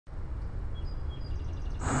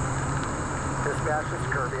Jackass, this is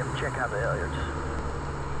Kirby. I'm checking out the Hilliards.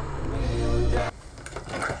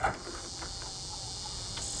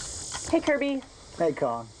 Hey, Kirby. Hey,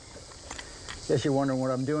 Con. Guess you're wondering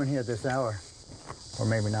what I'm doing here at this hour. Or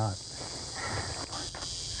maybe not.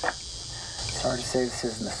 Sorry to say this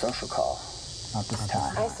isn't a social call. Not this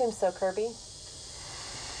time. I assume so, Kirby.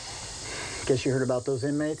 Guess you heard about those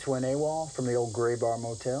inmates who went AWOL from the old Gray Bar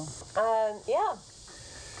Motel? Yeah.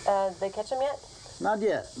 They catch them yet? Not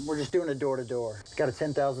yet. We're just doing a door-to-door. Got a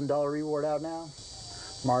 $10,000 reward out now.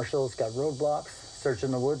 Marshall's got roadblocks,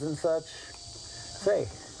 searching the woods and such. Say,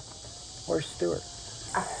 where's Stuart?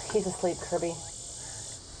 He's asleep, Kirby.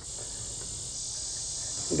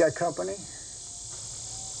 You got company?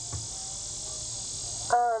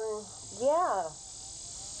 Yeah.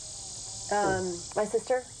 My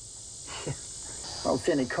sister? I don't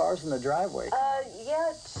see any cars in the driveway.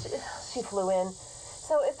 Yeah, she flew in.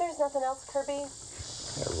 So if there's nothing else, Kirby?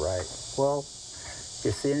 Yeah, right. Well, if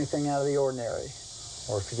you see anything out of the ordinary,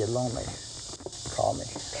 or if you get lonely, call me.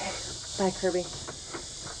 Okay. Bye, Kirby.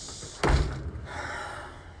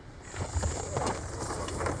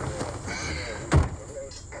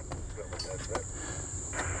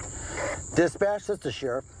 Dispatch, this is the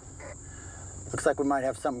sheriff. Looks like we might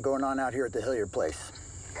have something going on out here at the Hilliard place.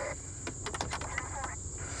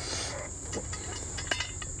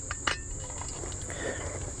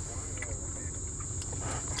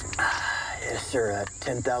 Yes, sir. That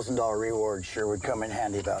 $10,000 reward sure would come in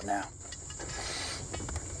handy about now.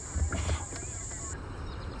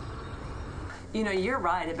 You know, you're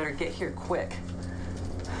right. I better get here quick.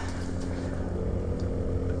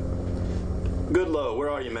 Good low. Where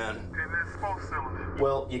are you, man? In that smoke cylinder.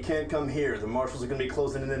 Well, you can't come here. The marshals are going to be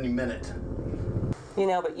closing in any minute. You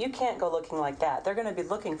know, but you can't go looking like that. They're going to be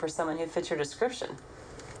looking for someone who fits your description.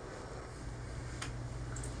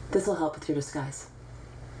 This will help with your disguise.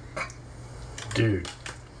 Dude,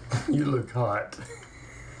 you look hot.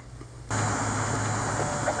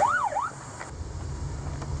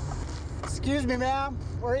 Excuse me, ma'am.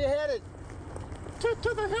 Where are you headed?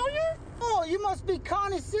 To the Hilliard? Oh, you must be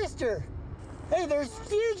Connie's sister. Hey, there's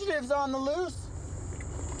fugitives on the loose.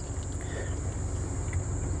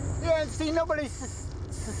 You haven't seen nobody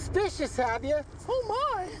suspicious, have you?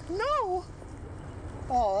 Oh, my, no.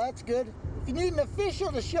 Oh, that's good. If you need an official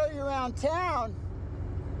to show you around town,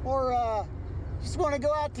 or just want to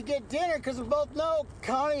go out to get dinner because we both know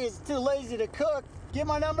Connie is too lazy to cook, get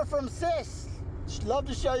my number from Sis. She'd love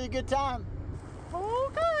to show you a good time.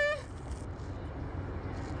 Okay.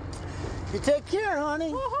 You take care,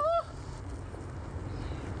 honey.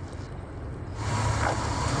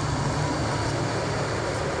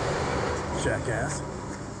 Jackass.